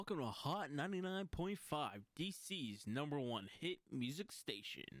welcome to Hot 99.5, DC's #1 hit music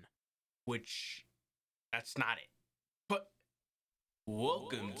station. Which, that's not it. But,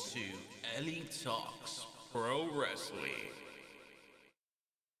 welcome to Elite Talks Pro Wrestling.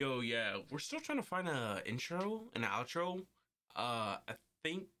 Yo, yeah, we're still trying to find an intro, an outro. I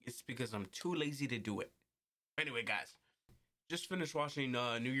think it's because I'm too lazy to do it. Anyway, guys, just finished watching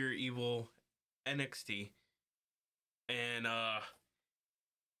New Year Evil NXT. And,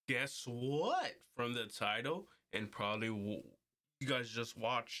 guess what? From the title, and probably you guys just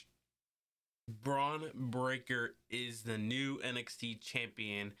watched, Bron Breakker is the new NXT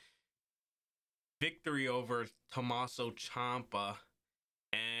champion. Victory over Tommaso Ciampa.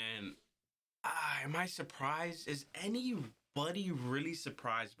 And am I surprised? Is anybody really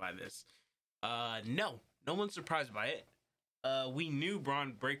surprised by this? No one's surprised by it. We knew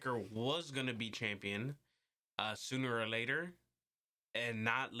Bron Breakker was gonna be champion sooner or later, and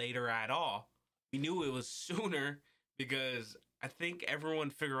not later at all. We knew it was sooner because I think everyone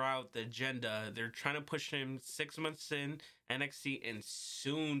figured out the agenda. They're trying to push him 6 months in NXT and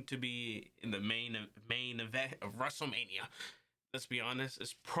soon to be in the main event of WrestleMania. Let's be honest,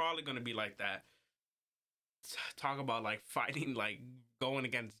 it's probably going to be like that. Talk about like fighting, like going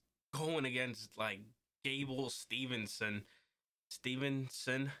against like Gable Stevenson.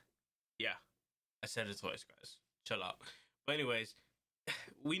 Yeah, I said it twice, guys. Chill out. But anyways,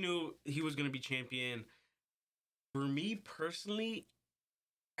 we knew he was going to be champion. For me personally,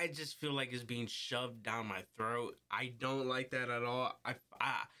 I just feel like it's being shoved down my throat. I don't like that at all.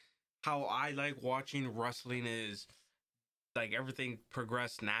 How I like watching wrestling is like everything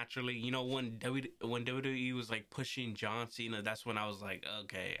progressed naturally. You know, when WWE was like pushing John Cena, that's when I was like,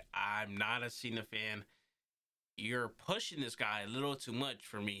 okay, I'm not a Cena fan. You're pushing this guy a little too much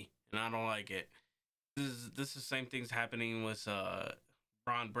for me, and I don't like it. This is the same thing's happening with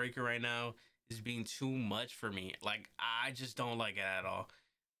Bron Breakker right now. Is being too much for me. Like, I just don't like it at all.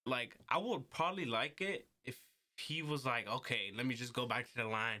 Like, I would probably like it if he was like, okay, let me just go back to the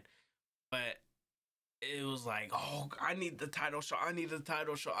line. But it was like, oh, I need the title shot. I need the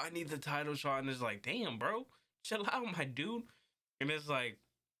title shot. I need the title shot. And it's like, damn, bro, chill out, my dude. And it's like,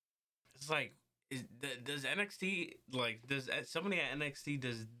 does NXT, like, does somebody at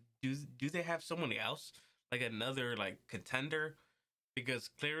NXT, do they have somebody else? Like another, like, contender? Because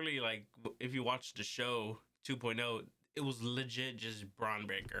clearly, like, if you watch the show 2.0, it was legit just Bron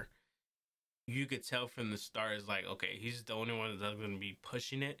Breakker. You could tell from the start, it's like, okay, he's the only one that's going to be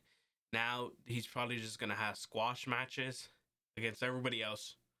pushing it. Now, he's probably just going to have squash matches against everybody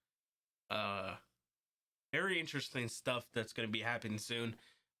else. Very interesting stuff that's going to be happening soon.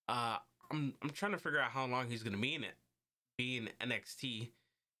 I'm trying to figure out how long he's going to be in it. Be in NXT.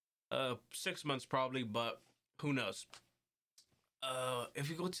 6 months probably, but who knows? If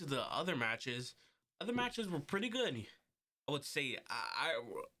you go to the other matches were pretty good. I would say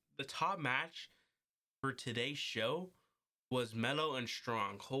the top match for today's show was Mellow and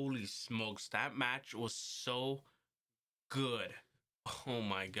Strong. Holy smokes, that match was so good. Oh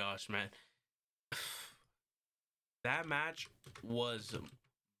my gosh, man. That match was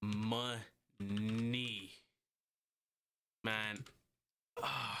money. Man.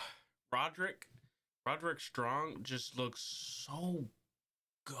 Roderick Strong just looks so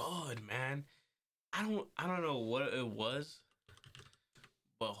good, man. I don't know what it was,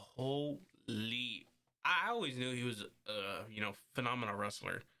 but holy, I always knew he was phenomenal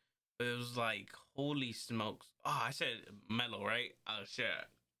wrestler. But it was like, holy smokes. Oh, I said Mello, right? Oh shit.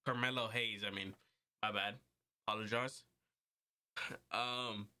 Carmelo Hayes, I mean, my bad. Apologize.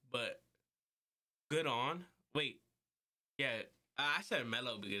 But good on. Wait. Yeah, I said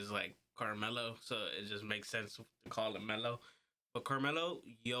Mello because like Carmelo, so it just makes sense to call him Mello. But Carmelo,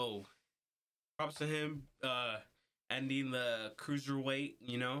 yo, props to him ending the cruiserweight,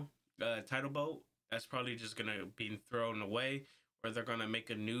 title belt. That's probably just gonna be thrown away, or they're gonna make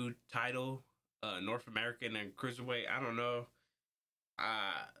a new title, North American and cruiserweight. I don't know.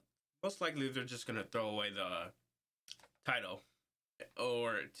 Most likely they're just gonna throw away the title,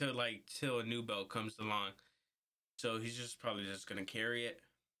 or till a new belt comes along. So he's just probably just gonna carry it.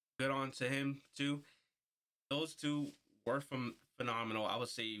 Good on to him too. Those two were phenomenal. I would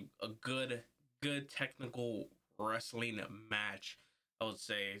say a good technical wrestling match. I would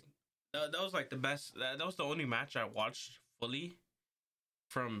say that was like the best. That was the only match I watched fully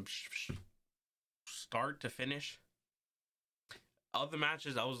from start to finish. Other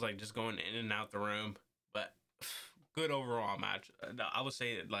matches I was like just going in and out the room, but good overall match. I would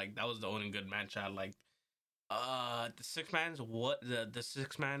say like that was the only good match I liked. The six-man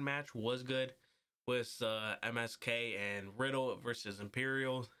match was good with MSK and Riddle versus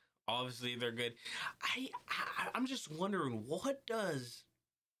Imperial. Obviously, they're good. I'm just wondering what does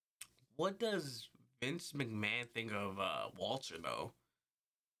Vince McMahon think of Walter though?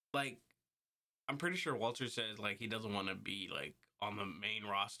 Like, I'm pretty sure Walter says like he doesn't want to be like on the main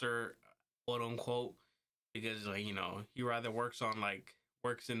roster, quote unquote, because like he rather works in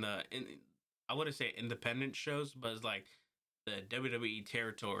I wouldn't say independent shows, but it's like the WWE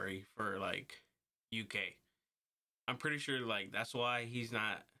territory for like UK. I'm pretty sure like that's why he's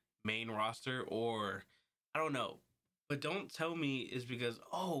not main roster, or I don't know. But don't tell me it's because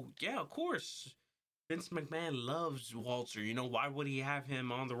oh yeah, of course Vince McMahon loves Walter. Why would he have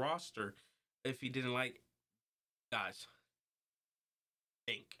him on the roster if he didn't like guys?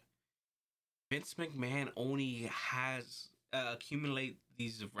 Think Vince McMahon only has accumulate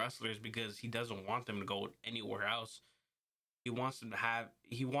these wrestlers because he doesn't want them to go anywhere else. He wants them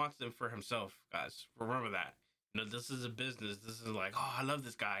for himself, guys. Remember that. This is a business. This is like, oh, I love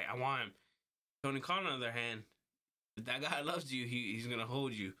this guy. I want him. Tony Khan, on the other hand, if that guy loves you, he's gonna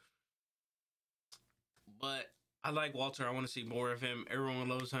hold you. But I like Walter. I want to see more of him. Everyone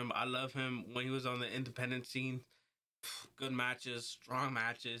loves him. I love him when he was on the independent scene. Good matches, strong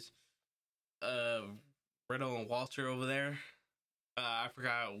matches. Riddle and Walter over there. I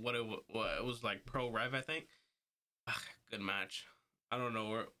forgot what it was like. Pro Rev, I think. Good match. I don't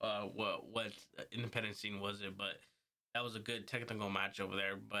know what independent scene was it, but that was a good technical match over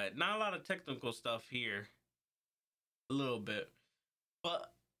there. But not a lot of technical stuff here. A little bit,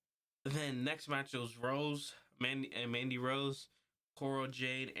 but then next match was Mandy Rose, Coral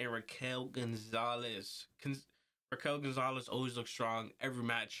Jade, and Raquel Gonzalez. Raquel Gonzalez always looks strong every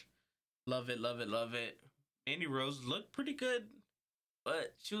match. Love it, love it, love it. Mandy Rose looked pretty good,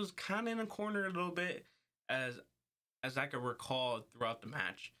 but she was kind of in a corner a little bit, as I could recall throughout the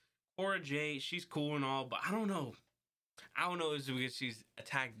match. Cora Jade, she's cool and all, but I don't know. I don't know if it's because she's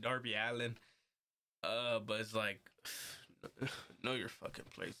attacked Darby Allin. But it's like, know your fucking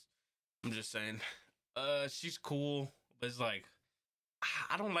place. I'm just saying. She's cool, but it's like,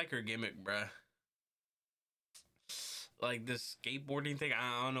 I don't like her gimmick, bruh. Like this skateboarding thing,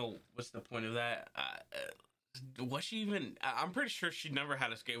 I don't know what's the point of that. Was she even? I'm pretty sure she never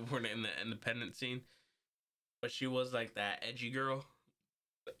had a skateboard in the independent scene, but she was like that edgy girl.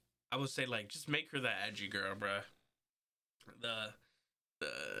 I would say like just make her that edgy girl, bruh. The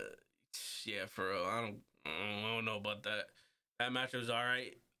yeah, for real. I don't know about that. That match was all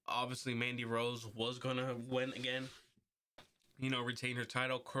right. Obviously, Mandy Rose was gonna win again. Retain her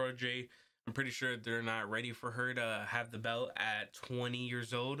title. Cora Jade, I'm pretty sure they're not ready for her to have the belt at 20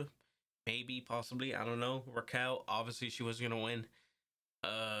 years old. Maybe, possibly, I don't know. Raquel, obviously, she was gonna win.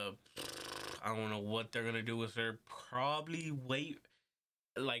 I don't know what they're gonna do with her. Probably wait,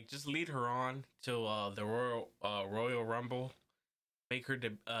 like just lead her on to the Royal Rumble. Make her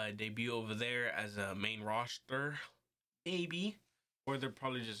debut over there as a main roster, maybe, or they're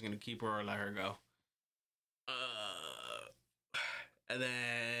probably just gonna keep her or let her go. And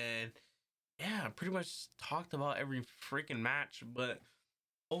then yeah, pretty much talked about every freaking match, but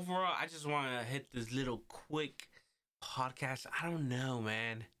overall, I just want to hit this little quick podcast. I don't know,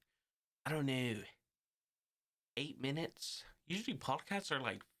 man. I don't know. 8 minutes. Usually podcasts are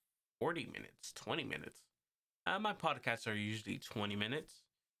like 40 minutes, 20 minutes. My podcasts are usually 20 minutes,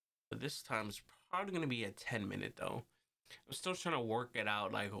 but this time is probably going to be a 10-minute though. I'm still trying to work it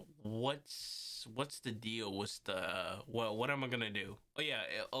out. Like, what's the deal? What's the what am I gonna do? Oh yeah.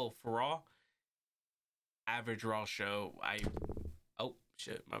 Oh, for Raw, average Raw show. Oh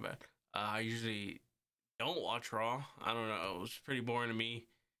shit, my bad. I usually don't watch Raw. I don't know. It was pretty boring to me.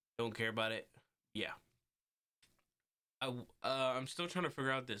 Don't care about it. Yeah. I'm still trying to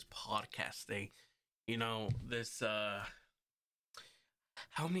figure out this podcast thing. This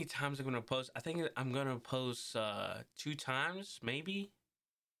how many times I'm gonna post? I think I'm gonna post 2 times, maybe.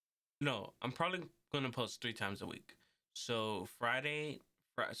 No, I'm probably gonna post 3 times a week. So Monday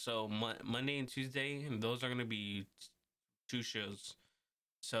and Tuesday, and those are gonna be 2 shows.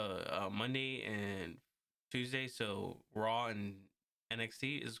 So Monday and Tuesday, so Raw and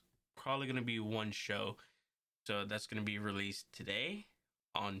NXT is probably gonna be 1 show. So that's gonna be released today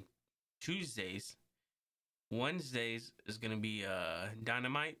on Tuesdays. Wednesdays is gonna be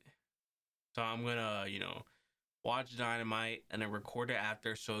Dynamite. So I'm gonna, watch Dynamite and then record it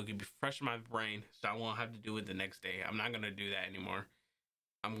after so it can be fresh in my brain so I won't have to do it the next day. I'm not gonna do that anymore.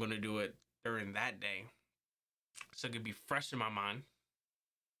 I'm gonna do it during that day. So it can be fresh in my mind.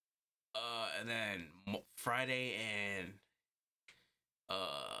 And then Friday and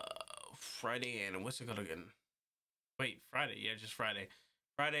what's it called again? Wait, Friday, yeah, just Friday.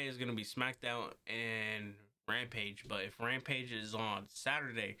 Friday is gonna be SmackDown and Rampage, but if Rampage is on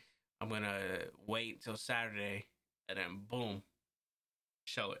Saturday, I'm gonna wait till Saturday and then boom,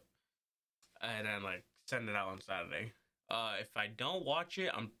 show it, and then like send it out on Saturday. If I don't watch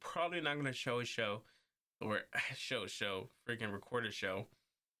it, I'm probably not gonna show a show or freaking record a show.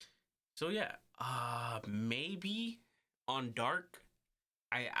 So yeah, maybe on Dark,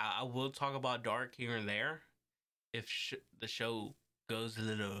 I will talk about Dark here and there if the show goes a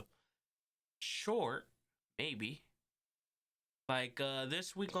little short, maybe. Like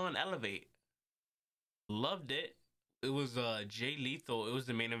this week on Elevate, loved it. It was Jay Lethal. It was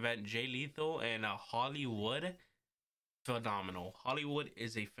the main event. Jay Lethal and Hollywood, phenomenal. Hollywood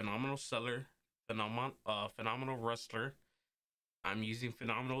is a phenomenal seller, phenomenal wrestler. I'm using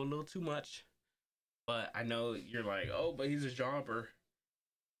phenomenal a little too much, but I know you're like, oh, but he's a jobber.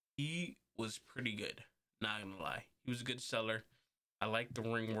 He was pretty good. Not gonna lie, he was a good seller. I like the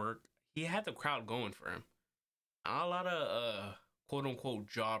ring work. He had the crowd going for him. Not a lot of quote unquote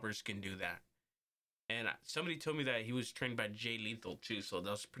jobbers can do that. And somebody told me that he was trained by Jay Lethal too, so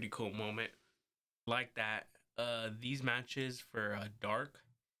that was a pretty cool moment. Like that. These matches for Dark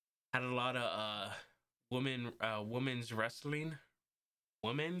had a lot of women's wrestling,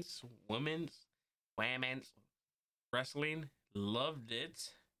 women's wrestling. Loved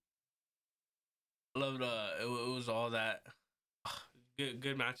it. Loved it was all that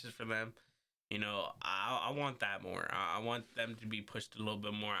good matches for them. You know, I want that more. I want them to be pushed a little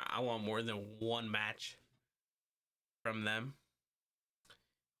bit more. I want more than one match from them.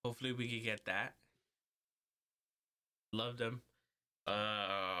 Hopefully we can get that. Love them.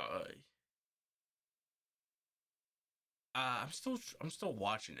 I'm still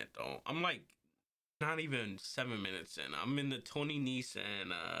watching it though. I'm like not even 7 minutes in. I'm in the Tony Nese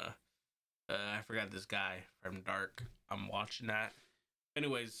and I forgot this guy from Dark. I'm watching that.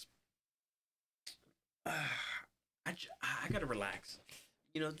 Anyways, I gotta relax.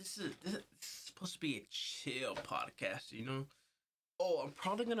 You know, this is supposed to be a chill podcast. You know. Oh, I'm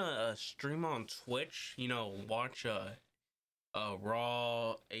probably gonna stream on Twitch. You know, watch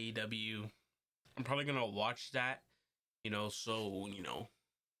Raw, AEW. I'm probably gonna watch that. You know, so you know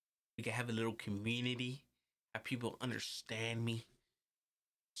we can have a little community, have people understand me.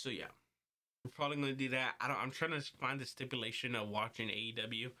 So yeah, I'm probably gonna do that. I'm trying to find the stipulation of watching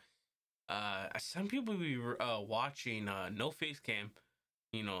AEW. Some people be watching no face cam,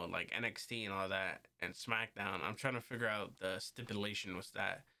 you know, like NXT and all that, and SmackDown. I'm trying to figure out the stipulation with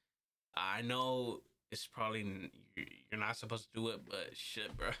that. I know it's probably you're not supposed to do it, but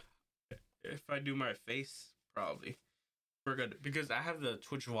shit, bro. If I do my face, probably we're good because I have the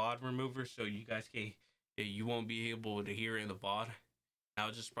Twitch VOD remover, so you guys you won't be able to hear it in the VOD.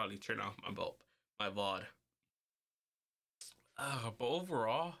 I'll just probably turn off my VOD. But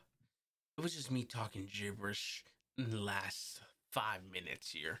overall, it was just me talking gibberish in the last 5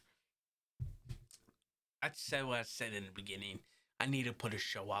 minutes here. I said what I said in the beginning. I need to put a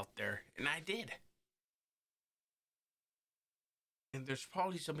show out there, and I did. And there's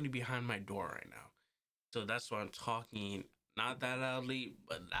probably somebody behind my door right now. So that's why I'm talking not that loudly,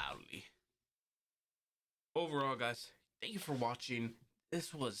 but loudly. Overall, guys, thank you for watching.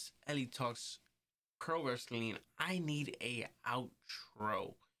 This was Ellie Talks Pro Wrestling. I need a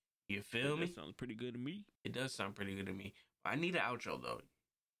outro. You feel me? That sounds pretty good to me. It does sound pretty good to me. But I need an outro, though.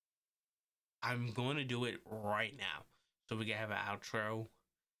 I'm going to do it right now. So we can have an outro.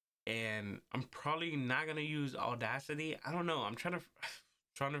 And I'm probably not going to use Audacity. I don't know. I'm trying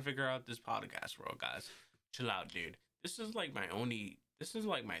to figure out this podcast world, guys. Chill out, dude. This is like my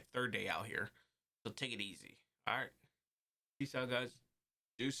third day out here. So take it easy. All right. Peace out, guys.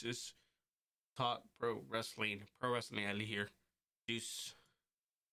 Deuces. Talk Pro Wrestling. Pro Wrestling Ellie here. Deuce.